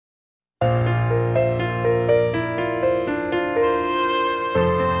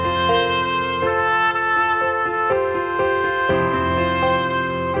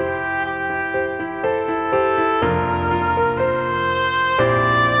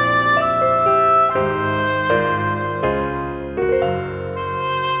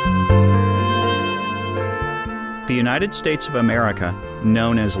United States of America,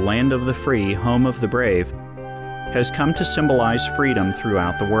 known as Land of the Free, Home of the Brave, has come to symbolize freedom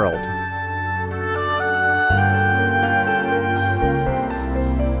throughout the world.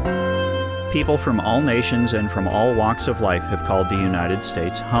 People from all nations and from all walks of life have called the United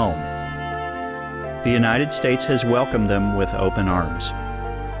States home. The United States has welcomed them with open arms.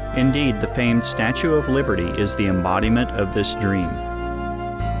 Indeed, the famed Statue of Liberty is the embodiment of this dream.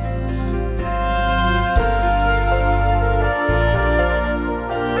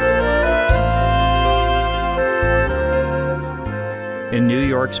 In New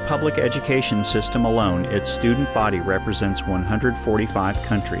York's public education system alone, its student body represents 145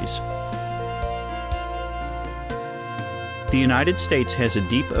 countries. The United States has a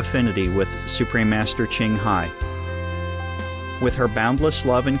deep affinity with Supreme Master Ching Hai. With her boundless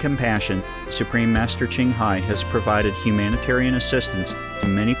love and compassion, Supreme Master Ching Hai has provided humanitarian assistance to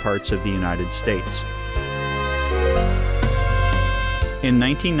many parts of the United States. In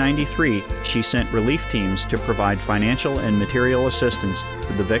 1993, she sent relief teams to provide financial and material assistance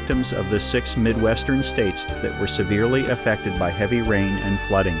to the victims of the 6 Midwestern states that were severely affected by heavy rain and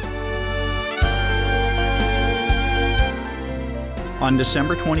flooding. On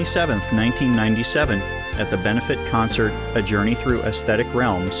December 27, 1997, at the benefit concert A Journey Through Aesthetic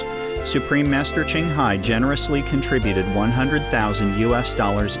Realms, Supreme Master Ching Hai generously contributed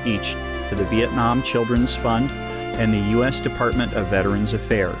 $100,000 each to the Vietnam Children's Fund and the U.S. Department of Veterans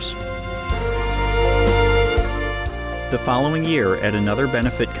Affairs. The following year, at another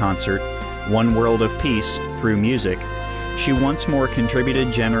benefit concert, One World of Peace Through Music, she once more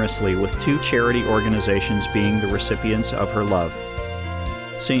contributed generously, with 2 charity organizations being the recipients of her love.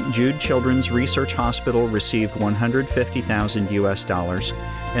 St. Jude Children's Research Hospital received $150,000,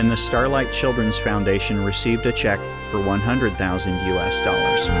 and the Starlight Children's Foundation received a check for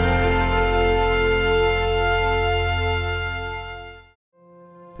 $100,000.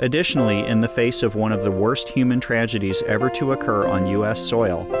 Additionally, in the face of one of the worst human tragedies ever to occur on U.S.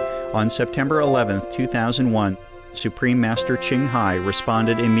 soil, on September 11, 2001, Supreme Master Ching Hai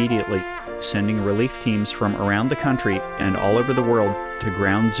responded immediately, sending relief teams from around the country and all over the world to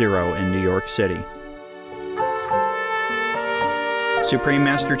Ground Zero in New York City. Supreme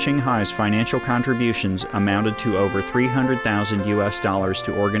Master Ching Hai's financial contributions amounted to over $300,000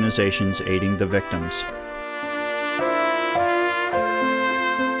 to organizations aiding the victims.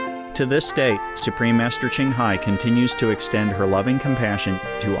 To this day, Supreme Master Ching Hai continues to extend her loving compassion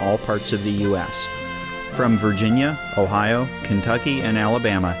to all parts of the U.S., from Virginia, Ohio, Kentucky, and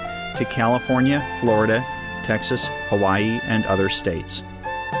Alabama, to California, Florida, Texas, Hawaii, and other states.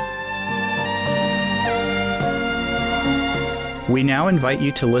 We now invite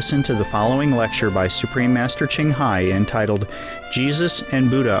you to listen to the following lecture by Supreme Master Ching Hai entitled Jesus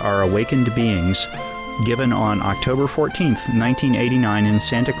and Buddha Are Awakened Beings, given on October 14, 1989 in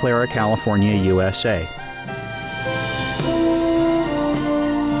Santa Clara, California, USA.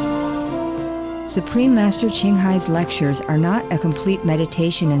 Supreme Master Ching Hai's lectures are not a complete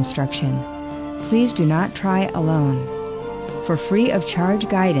meditation instruction. Please do not try alone. For free of charge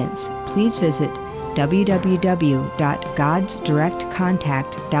guidance, please visit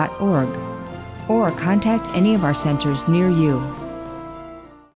www.godsdirectcontact.org or contact any of our centers near you.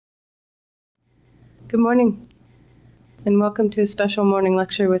 Good morning, and welcome to a special morning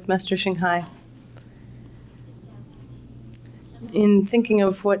lecture with Master Ching Hai. In thinking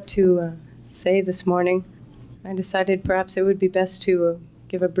of what to say this morning, I decided perhaps it would be best to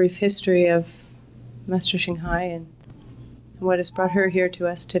give a brief history of Master Ching Hai and what has brought her here to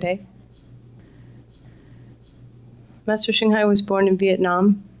us today. Master Ching Hai was born in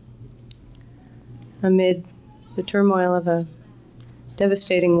Vietnam amid the turmoil of a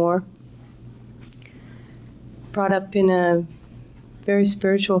devastating war. Brought up in a very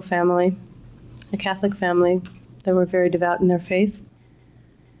spiritual family, a Catholic family that were very devout in their faith.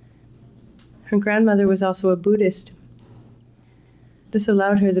 Her grandmother was also a Buddhist. This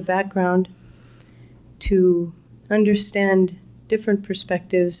allowed her the background to understand different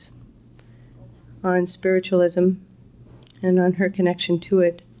perspectives on spiritualism and on her connection to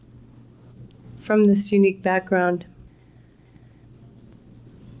it. From this unique background,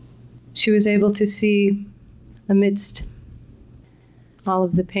 she was able to see, amidst all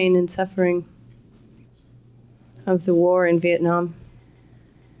of the pain and suffering of the war in Vietnam,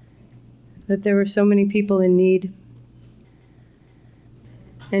 that there were so many people in need,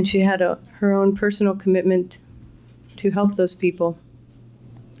 and she had her own personal commitment to help those people.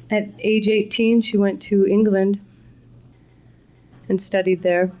 At age 18, she went to England and studied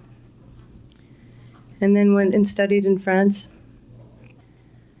there, and then went and studied in France.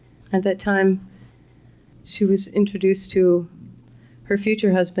 At that time, she was introduced to her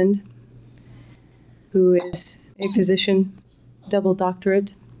future husband, who is a physician, double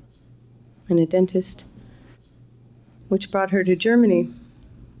doctorate, and a dentist, which brought her to Germany.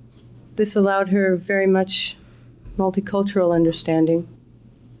 This allowed her very much multicultural understanding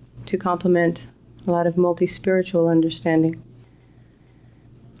to complement a lot of multi-spiritual understanding.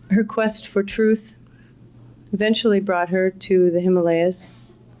 Her quest for truth eventually brought her to the Himalayas,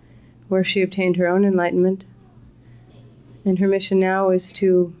 where she obtained her own enlightenment. And her mission now is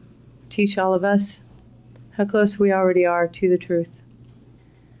to teach all of us how close we already are to the truth.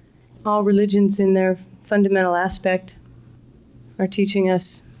 All religions in their fundamental aspect are teaching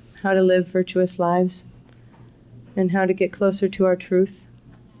us how to live virtuous lives and how to get closer to our truth.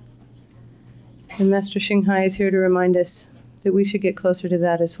 And Master Xinghai is here to remind us that we should get closer to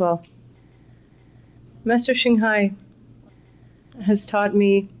that as well. Master Xinghai has taught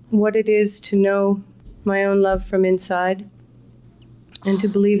me what it is to know my own love from inside and to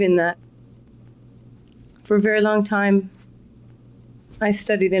believe in that. For a very long time, I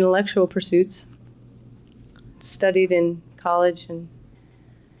studied intellectual pursuits, studied in college and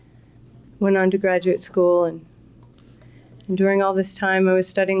went on to graduate school. And during all this time, I was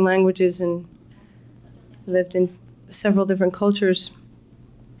studying languages and lived in several different cultures,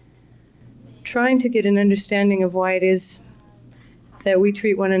 trying to get an understanding of why it is that we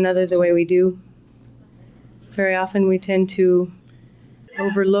treat one another the way we do. Very often we tend to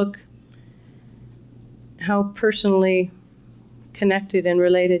overlook how personally connected and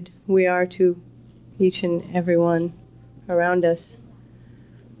related we are to each and every one around us.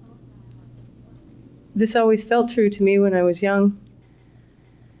 This always felt true to me when I was young,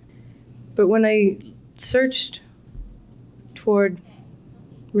 but when I searched toward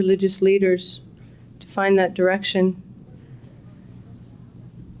religious leaders to find that direction,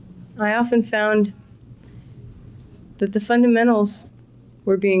 I often found that the fundamentals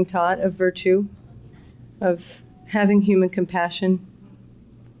were being taught of virtue, of having human compassion,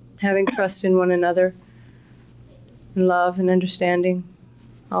 having trust in one another, and love and understanding,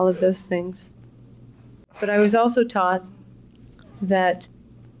 all of those things. But I was also taught that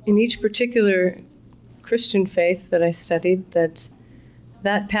in each particular Christian faith that I studied,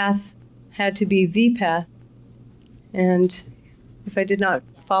 that path had to be the path. And if I did not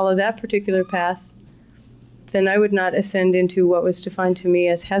follow that particular path, then I would not ascend into what was defined to me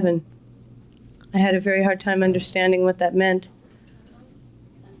as heaven. I had a very hard time understanding what that meant,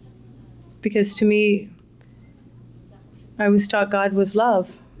 because to me, I was taught God was love.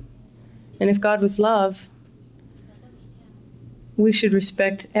 And if God was love, we should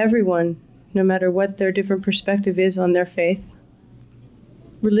respect everyone, no matter what their different perspective is on their faith.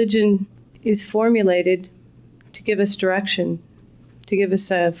 Religion is formulated to give us direction, to give us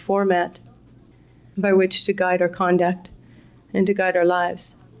a format by which to guide our conduct and to guide our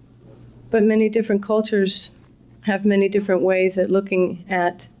lives. But many different cultures have many different ways at looking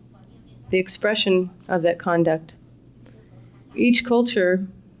at the expression of that conduct. Each culture,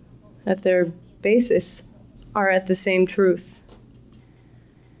 at their basis, are at the same truth.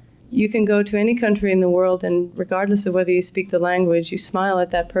 You can go to any country in the world, and regardless of whether you speak the language, you smile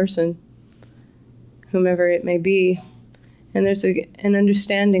at that person, whomever it may be, and there's an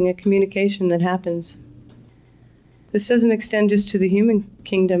understanding, a communication that happens. This doesn't extend just to the human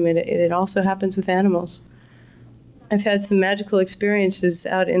kingdom, it also happens with animals. I've had some magical experiences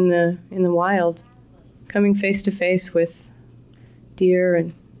out in the wild, coming face to face with deer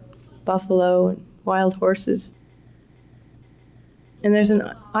and buffalo and wild horses. And there's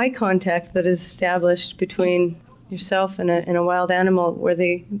an eye contact that is established between yourself and a wild animal, where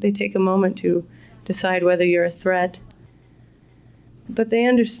they take a moment to decide whether you're a threat. But they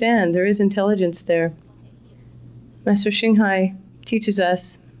understand, there is intelligence there. Master Xinghai teaches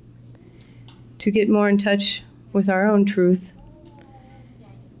us to get more in touch with our own truth,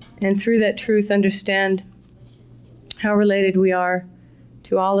 and through that truth understand how related we are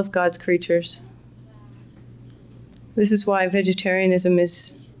to all of God's creatures. This is why vegetarianism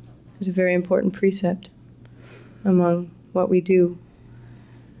is a very important precept among what we do.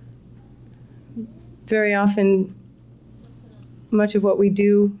 Very often, much of what we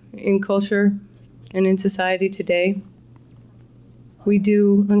do in culture and in society today, we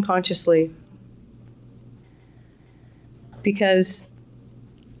do unconsciously, because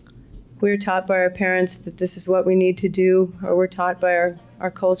we're taught by our parents that this is what we need to do, or we're taught by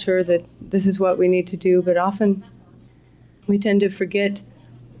our culture that this is what we need to do, but often we tend to forget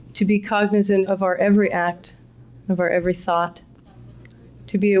to be cognizant of our every act, of our every thought,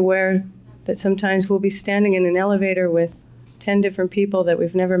 to be aware that sometimes we'll be standing in an elevator with 10 different people that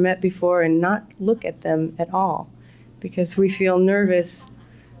we've never met before and not look at them at all because we feel nervous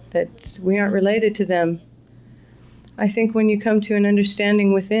that we aren't related to them. I think when you come to an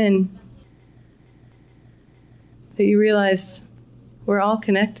understanding within, that you realize we're all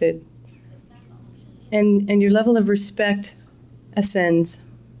connected, and your level of respect ascends.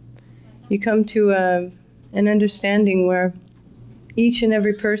 You come to an understanding where each and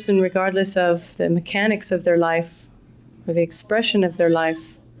every person, regardless of the mechanics of their life or the expression of their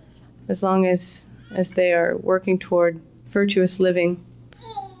life, as long as they are working toward virtuous living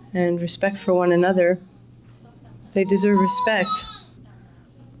and respect for one another, they deserve respect.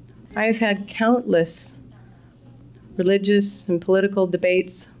 I've had countless religious and political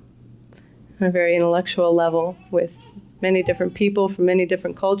debates on a very intellectual level with many different people from many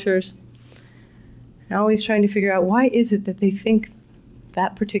different cultures. And always trying to figure out why is it that they think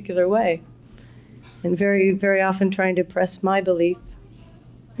that particular way, and very, very often trying to press my belief.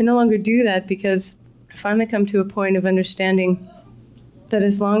 I no longer do that because I finally come to a point of understanding that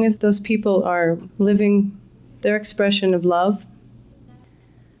as long as those people are living their expression of love,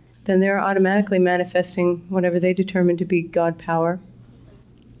 then they're automatically manifesting whatever they determine to be God power.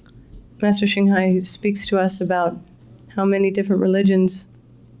 Master Xinghai speaks to us about how many different religions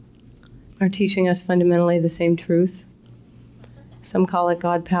are teaching us fundamentally the same truth. Some call it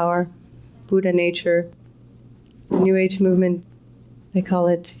God power, Buddha nature. The New Age movement, they call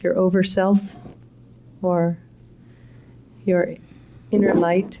it your over self, or your inner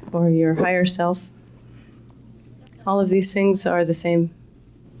light, or your higher self. All of these things are the same.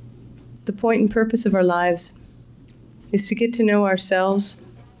 The point and purpose of our lives is to get to know ourselves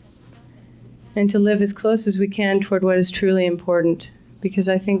and to live as close as we can toward what is truly important. Because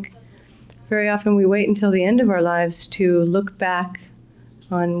I think very often we wait until the end of our lives to look back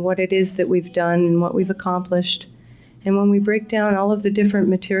on what it is that we've done and what we've accomplished. And when we break down all of the different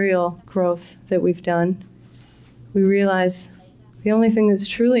material growth that we've done, we realize the only thing that's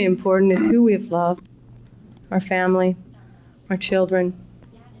truly important is who we have loved, our family, our children,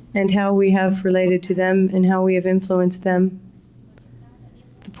 and how we have related to them and how we have influenced them.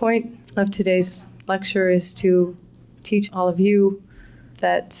 The point of today's lecture is to teach all of you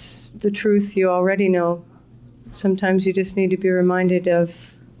that the truth you already know. Sometimes you just need to be reminded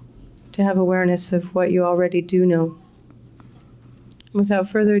to have awareness of what you already do know. Without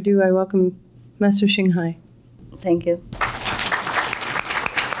further ado, I welcome Master Xinghai. Thank you.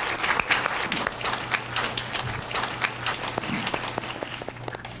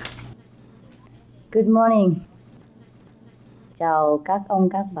 Good morning. Chào các ông,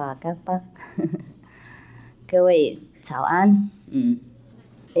 các bà, các bác. 各位早安。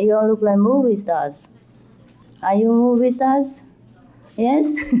You all look like movie stars. Are you movie stars?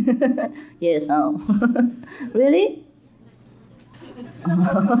 Yes? Yes, oh. Really?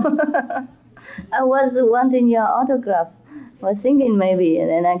 I was wanting your autograph. I was thinking maybe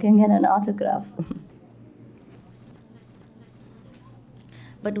then I can get an autograph.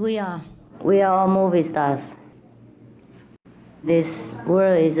 But we are all movie stars. This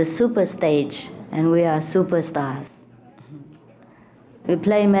world is a super stage, and we are superstars. We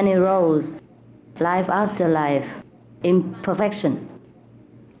play many roles, life after life, in perfection.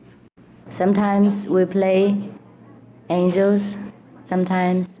 Sometimes we play angels,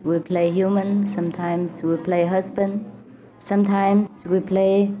 sometimes we play human, sometimes we play husband, sometimes we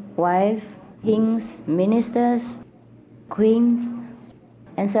play wife, kings, ministers, queens,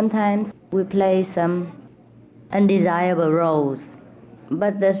 and sometimes we play some undesirable roles.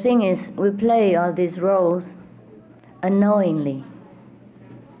 But the thing is, we play all these roles unknowingly,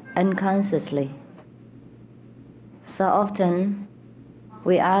 unconsciously. So often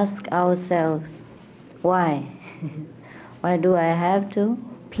we ask ourselves, why? Why do I have to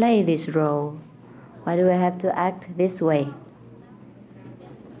play this role? Why do I have to act this way?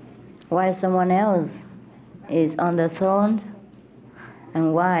 Why someone else is on the throne,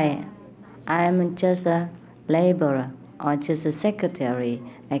 and why I am just a laborer or just a secretary,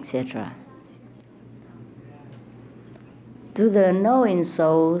 etc. To the knowing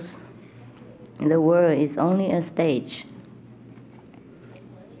souls, the world is only a stage,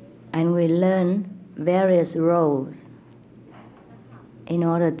 and we learn various roles in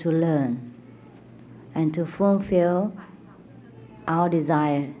order to learn and to fulfill our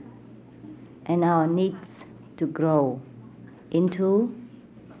desire and our needs to grow into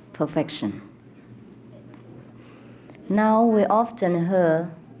perfection. Now we often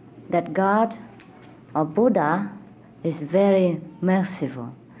hear that God or Buddha is very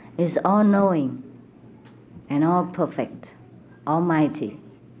merciful, is all-knowing and all-perfect, almighty,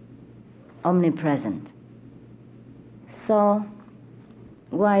 omnipresent. So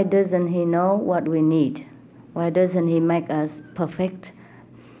why doesn't He know what we need? Why doesn't He make us perfect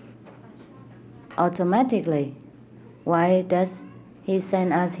automatically? Why does He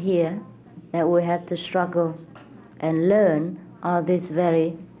send us here that we have to struggle and learn all these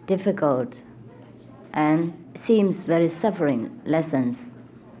very difficult and seems very suffering lessons?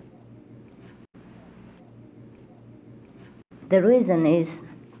 The reason is,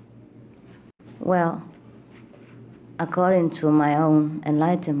 well, according to my own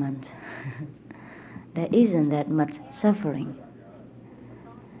enlightenment, there isn't that much suffering.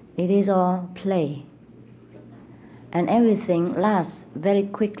 It is all play. And everything lasts very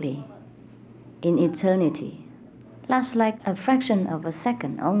quickly in eternity. Lasts like a fraction of a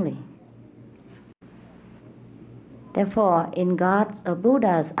second only. Therefore, in God's or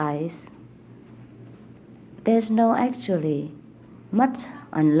Buddha's eyes, there's no actually much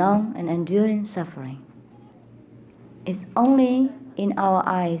and long and enduring suffering. It's only in our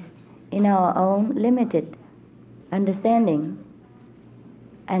eyes, in our own limited understanding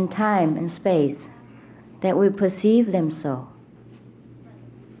and time and space, that we perceive them so.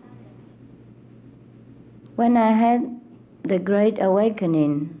 When I had the great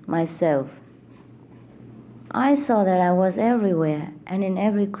awakening myself, I saw that I was everywhere and in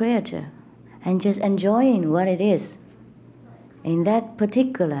every creature, and just enjoying what it is in that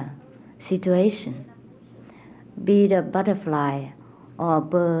particular situation, be it a butterfly or a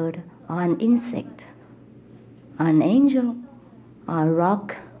bird or an insect or an angel or a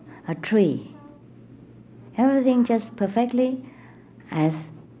rock, a tree. Everything just perfectly as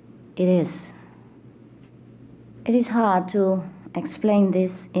it is. It is hard to explain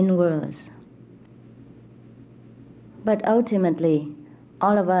this in words. But ultimately,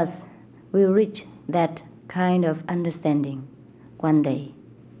 all of us will reach that kind of understanding one day,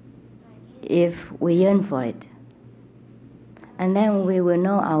 if we yearn for it. And then we will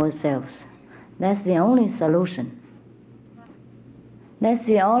know ourselves. That's the only solution. That's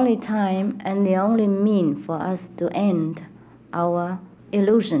the only time and the only mean for us to end our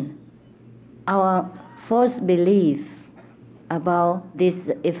illusion, our false belief about this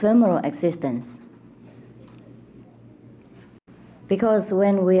ephemeral existence. Because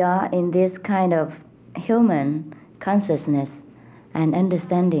when we are in this kind of human consciousness and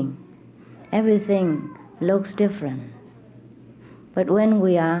understanding, everything looks different. But when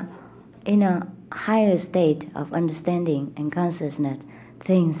we are in a higher state of understanding and consciousness,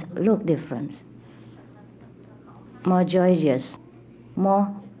 things look different, more joyous,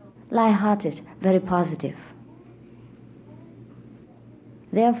 more light-hearted, very positive.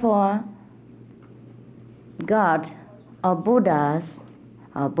 Therefore, God or Buddhas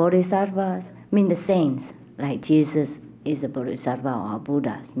or Bodhisattvas mean the saints, like Jesus is a Bodhisattva, or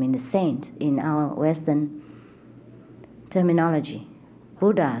Buddhas mean the saint in our Western terminology.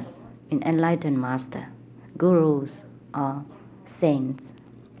 Buddhas mean enlightened master, gurus or saints.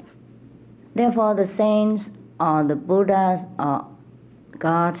 Therefore, the saints or the Buddhas or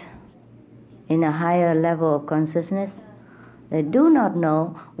God in a higher level of consciousness, they do not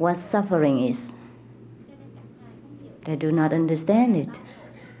know what suffering is. They do not understand it.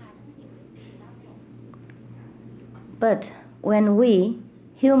 But when we,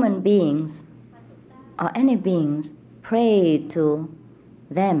 human beings, or any beings, pray to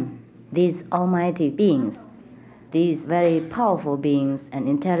them, these almighty beings, these very powerful beings and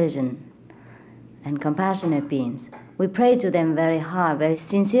intelligent and compassionate beings, we pray to them very hard, very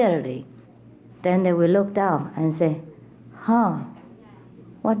sincerely. Then they will look down and say,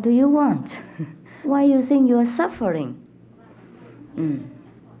 what do you want? Why you think you are suffering?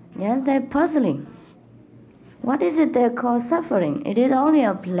 Yeah, they're puzzling. What is it they call suffering? It is only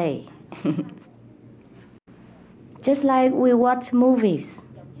a play. Just like we watch movies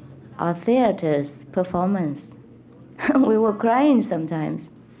or theaters performance. We were crying sometimes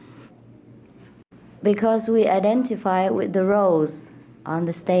because we identify with the roles on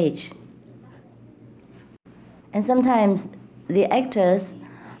the stage. And sometimes the actors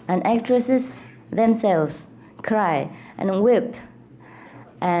and actresses themselves cry and weep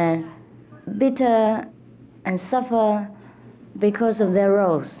and bitter and suffer because of their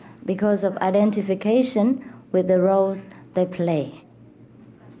roles, because of identification with the roles they play.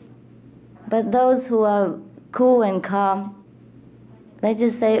 But those who are cool and calm, they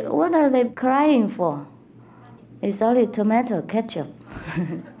just say, what are they crying for? It's only tomato ketchup.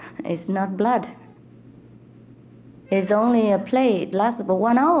 It's not blood. It's only a play. It lasts about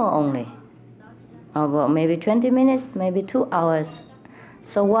 1 hour only. Or about maybe 20 minutes, maybe 2 hours.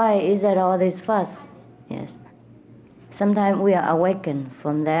 So why is there all this fuss? Yes. Sometimes we are awakened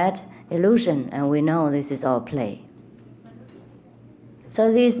from that illusion and we know this is all play.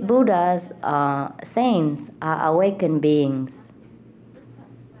 So these Buddhas or saints are awakened beings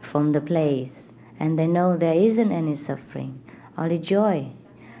from the place, and they know there isn't any suffering, only joy,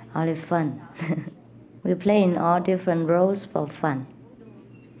 only fun. We play in all different roles for fun,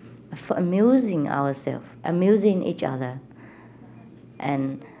 for amusing ourselves, amusing each other,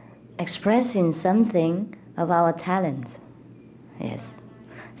 and expressing something of our talents. Yes.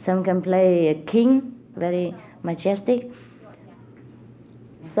 Some can play a king, very majestic.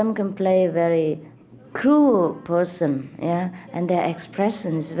 Some can play a very cruel person, yeah, and their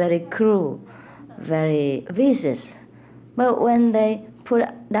expression is very cruel, very vicious. But when they put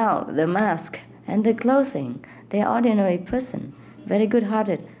down the mask and the clothing, they're ordinary person, very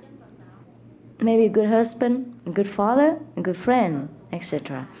good-hearted, maybe a good husband, a good father, a good friend,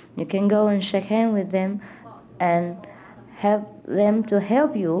 etc. You can go and shake hands with them and have them to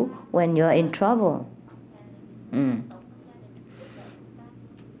help you when you're in trouble.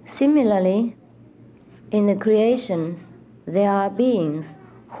 Similarly, in the creations, there are beings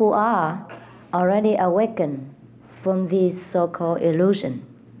who are already awakened from this so-called illusion,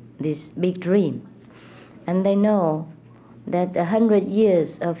 this big dream. And they know that 100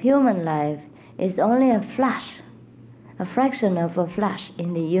 years of human life is only a flash, a fraction of a flash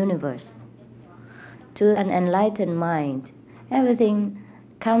in the universe. To an enlightened mind, everything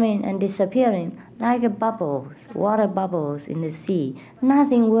coming and disappearing like a bubbles, water bubbles in the sea,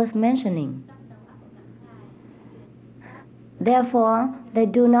 nothing worth mentioning. Therefore, they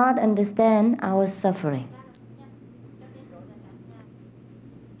do not understand our suffering.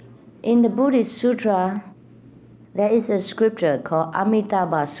 In the Buddhist Sutra, there is a scripture called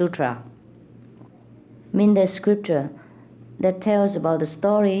Amitabha Sutra, means the scripture that tells about the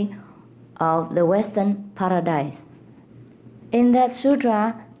story of the Western paradise. In that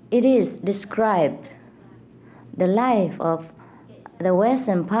sutra, it is described the life of the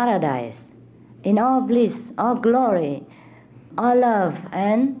Western paradise in all bliss, all glory, all love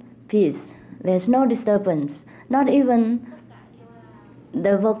and peace. There's no disturbance, not even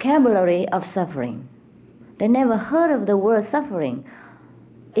the vocabulary of suffering. They never heard of the word suffering,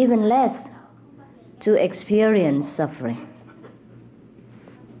 even less to experience suffering.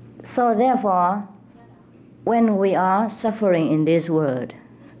 So therefore, when we are suffering in this world,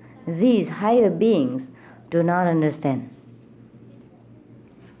 these higher beings do not understand.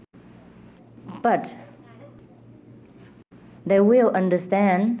 But they will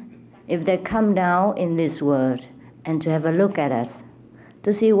understand if they come down in this world and to have a look at us,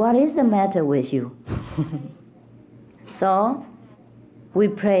 to see what is the matter with you. So we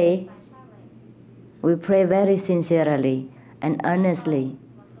pray very sincerely and earnestly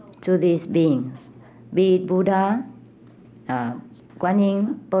to these beings, be it Buddha, Kuan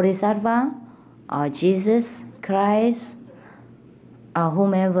Yin Bodhisattva, or Jesus Christ, or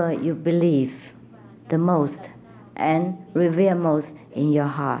whomever you believe the most and revere most in your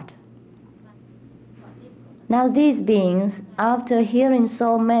heart. Now these beings, after hearing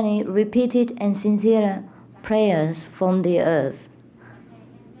so many repeated and sincere prayers from the earth,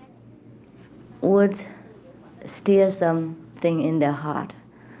 would stir something in their heart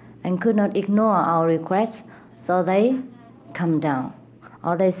and could not ignore our requests, so they come down,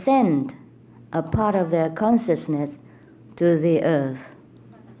 or they send a part of their consciousness to the earth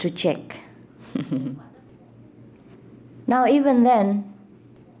to check. Now even then,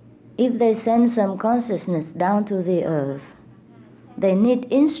 if they send some consciousness down to the earth, they need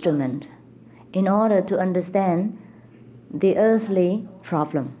instrument in order to understand the earthly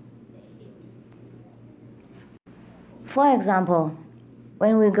problem. For example,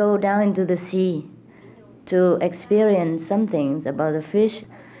 when we go down into the sea to experience some things about the fish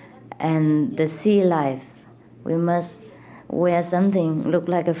and the sea life, we must wear something look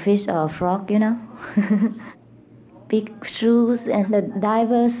like a fish or a frog, you know. Big shoes and the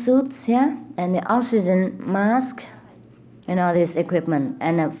diver suits, yeah, and the oxygen mask and all this equipment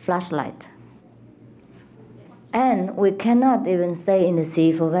and a flashlight. And we cannot even stay in the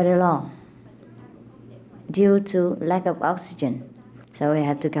sea for very long due to lack of oxygen. So we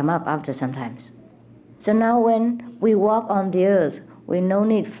have to come up after sometimes. So now when we walk on the earth, we no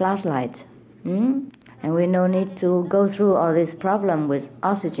need flashlights. And we no need to go through all this problem with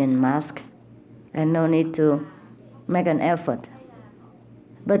oxygen mask, and no need to make an effort.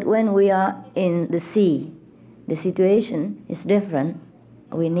 But when we are in the sea, the situation is different.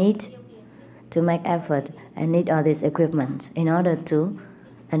 We need to make effort and need all this equipment in order to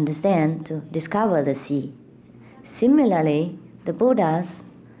understand, to discover the sea. Similarly, the Buddhas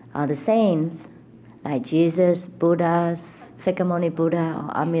or the saints, like Jesus, Buddha, Sakyamuni Buddha,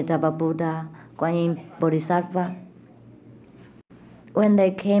 or Amitabha Buddha, Kuan Yin Bodhisattva, when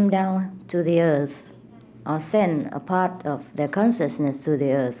they came down to the earth, or send a part of their consciousness to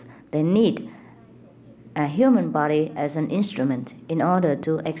the earth, they need a human body as an instrument in order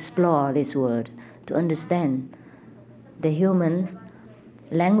to explore this world, to understand the human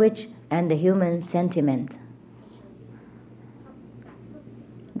language and the human sentiment.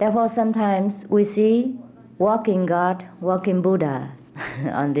 Therefore, sometimes we see walking God, walking Buddha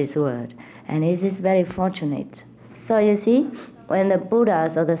on this world, and it is very fortunate. So you see, when the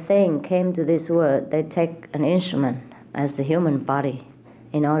Buddhas or the saints came to this world, they take an instrument as the human body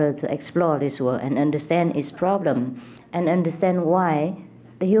in order to explore this world and understand its problem and understand why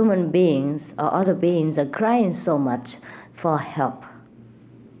the human beings or other beings are crying so much for help.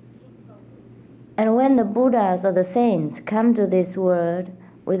 And when the Buddhas or the saints come to this world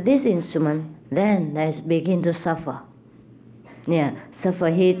with this instrument, then they begin to suffer. Yeah, suffer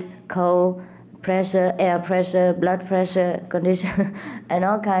heat, cold, pressure, air pressure, blood pressure, condition, and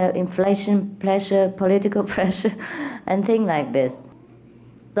all kind of inflation pressure, political pressure, and things like this.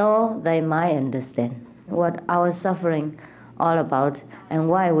 So they might understand what our suffering all about and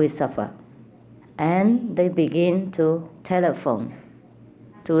why we suffer. And they begin to telephone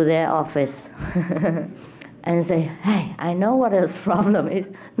to their office and say, hey, I know what this problem is.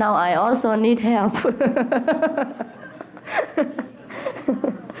 Now I also need help.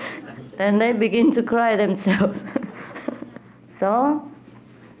 And they begin to cry themselves. So,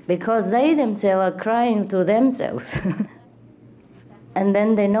 because they themselves are crying to themselves, and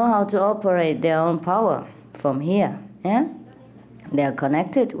then they know how to operate their own power from here. Yeah? They are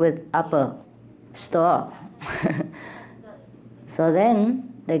connected with upper store. So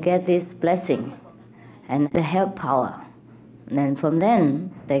then they get this blessing and the help power. And then from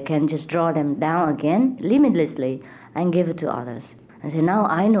then, they can just draw them down again, limitlessly, and give it to others. And say, now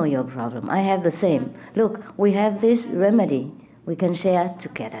I know your problem. I have the same. Look, we have this remedy. We can share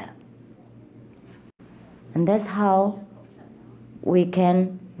together. And that's how we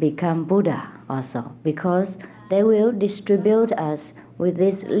can become Buddha also, because they will distribute us with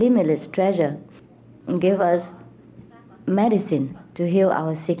this limitless treasure and give us medicine to heal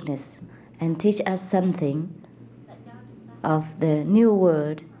our sickness and teach us something of the new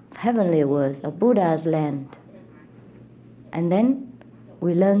world, heavenly world, of Buddha's land. And then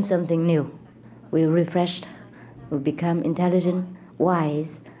we learn something new. We refreshed, we become intelligent,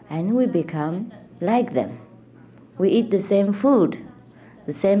 wise, and we become like them. We eat the same food,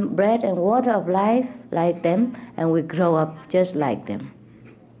 the same bread and water of life like them, and we grow up just like them.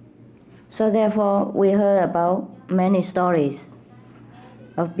 So therefore, we heard about many stories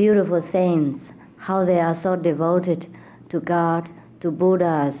of beautiful saints, how they are so devoted to God, to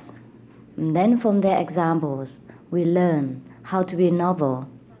Buddhas. And then from their examples, we learn how to be noble.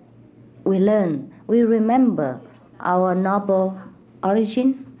 We remember our noble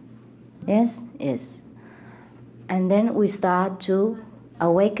origin. Yes, yes. And then we start to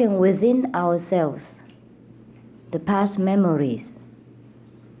awaken within ourselves the past memories.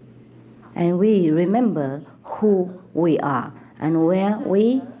 And we remember who we are and where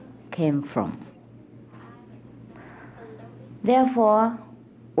we came from. Therefore,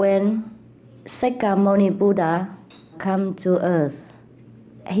 when Sakyamuni Buddha came to earth,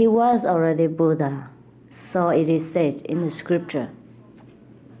 he was already Buddha, so it is said in the scripture.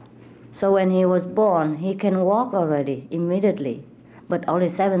 So when he was born, he can walk already immediately, but only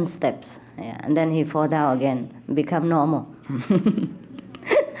 7 steps. Yeah, and then he fall down again, become normal.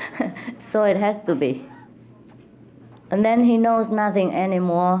 So it has to be. And then he knows nothing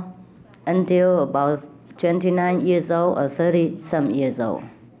anymore until about 29 years old or 30-some years old.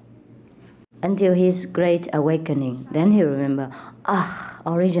 Until his great awakening. Then he remember,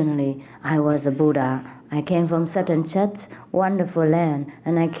 originally I was a Buddha. I came from such and such wonderful land,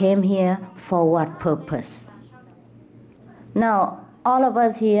 and I came here for what purpose? Now, all of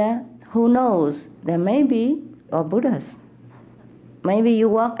us here, who knows, there may be or Buddhas. Maybe you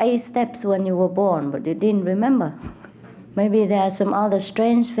walked 8 steps when you were born, but you didn't remember. Maybe there are some other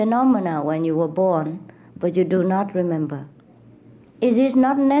strange phenomena when you were born, but you do not remember. It is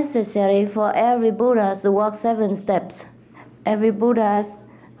not necessary for every Buddha to walk 7 steps. Every Buddha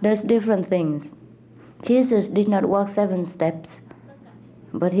does different things. Jesus did not walk 7 steps,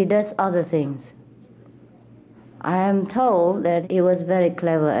 but he does other things. I am told that he was very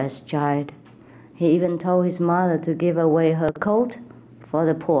clever as a child. He even told his mother to give away her coat for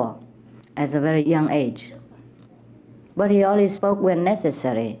the poor at a very young age. But he only spoke when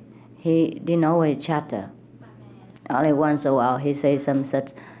necessary. He didn't always chatter. Only once in a while he says some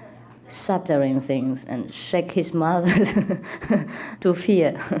such stuttering things and shake his mouth to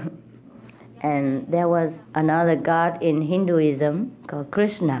fear. And there was another god in Hinduism called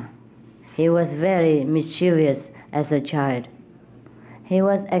Krishna. He was very mischievous as a child. He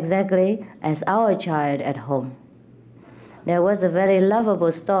was exactly as our child at home. There was a very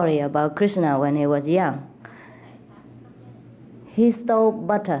lovable story about Krishna when he was young. He stole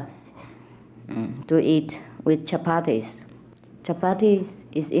butter to eat with chapatis. Chapatis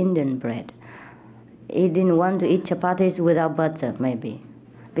is Indian bread. He didn't want to eat chapatis without butter, maybe,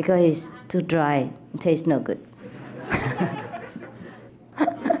 because it's too dry, it tastes no good.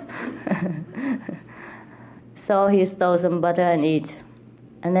 So he stole some butter and ate.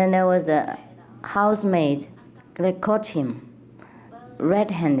 And then there was a housemaid that caught him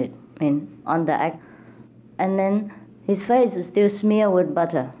red-handed, on the act. And then his face was still smeared with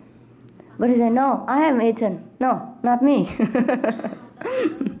butter. But he said, "No, I haven't eaten. No, not me."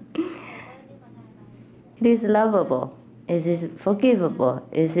 It is lovable. It is forgivable.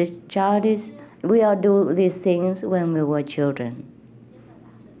 It is childish. We all do these things when we were children.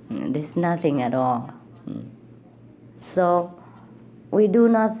 There's nothing at all. So we do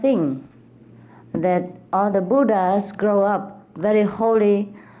not think that all the Buddhas grow up very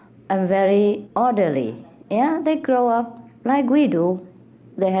holy and very orderly. Yeah, they grow up like we do.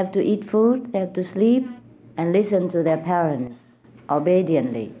 They have to eat food, they have to sleep, and listen to their parents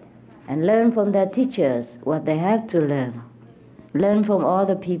obediently, and learn from their teachers what they have to learn. Learn from all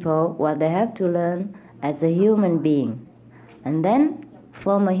the people what they have to learn as a human being. And then,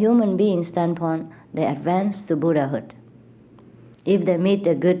 from a human being standpoint, they advance to Buddhahood. If they meet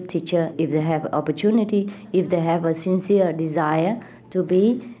a good teacher, if they have opportunity, if they have a sincere desire to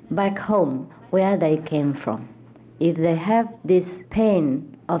be back home where they came from, if they have this pain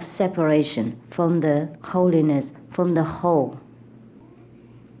of separation from the holiness, from the whole.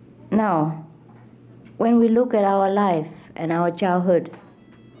 Now, when we look at our life and our childhood,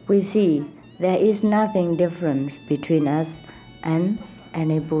 we see there is nothing different between us and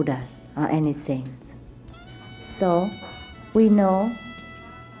any Buddhas or any saints. So, we know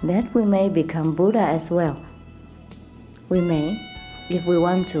that we may become Buddha as well. We may, if we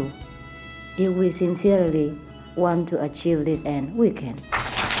want to. If we sincerely want to achieve this end, we can.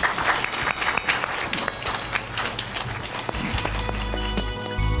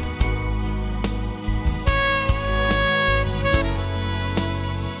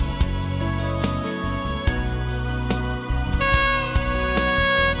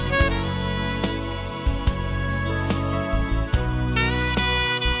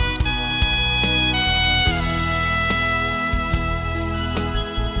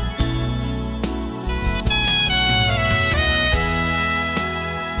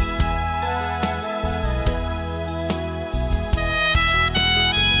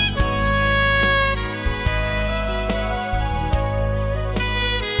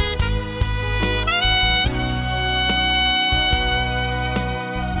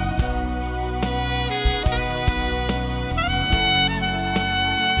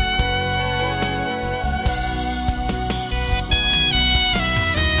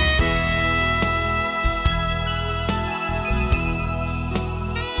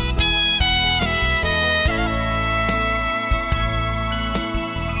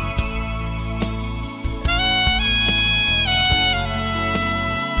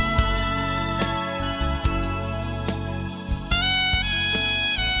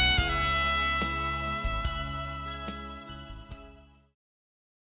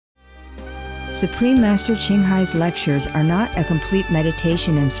 Supreme Master Ching Hai's lectures are not a complete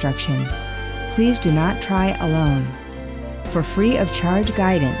meditation instruction. Please do not try alone. For free of charge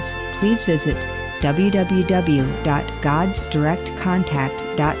guidance, please visit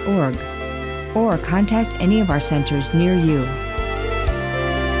www.godsdirectcontact.org or contact any of our centers near you.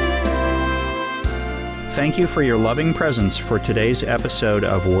 Thank you for your loving presence for today's episode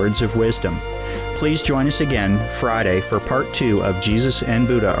of Words of Wisdom. Please join us again Friday for Part 2 of Jesus and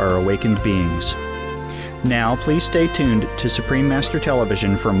Buddha Are Awakened Beings. Now, please stay tuned to Supreme Master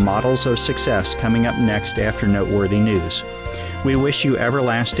Television for Models of Success coming up next after Noteworthy News. We wish you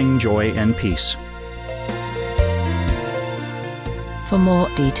everlasting joy and peace. For more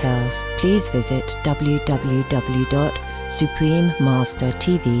details, please visit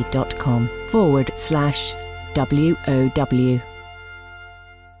www.suprememastertv.com/WOW.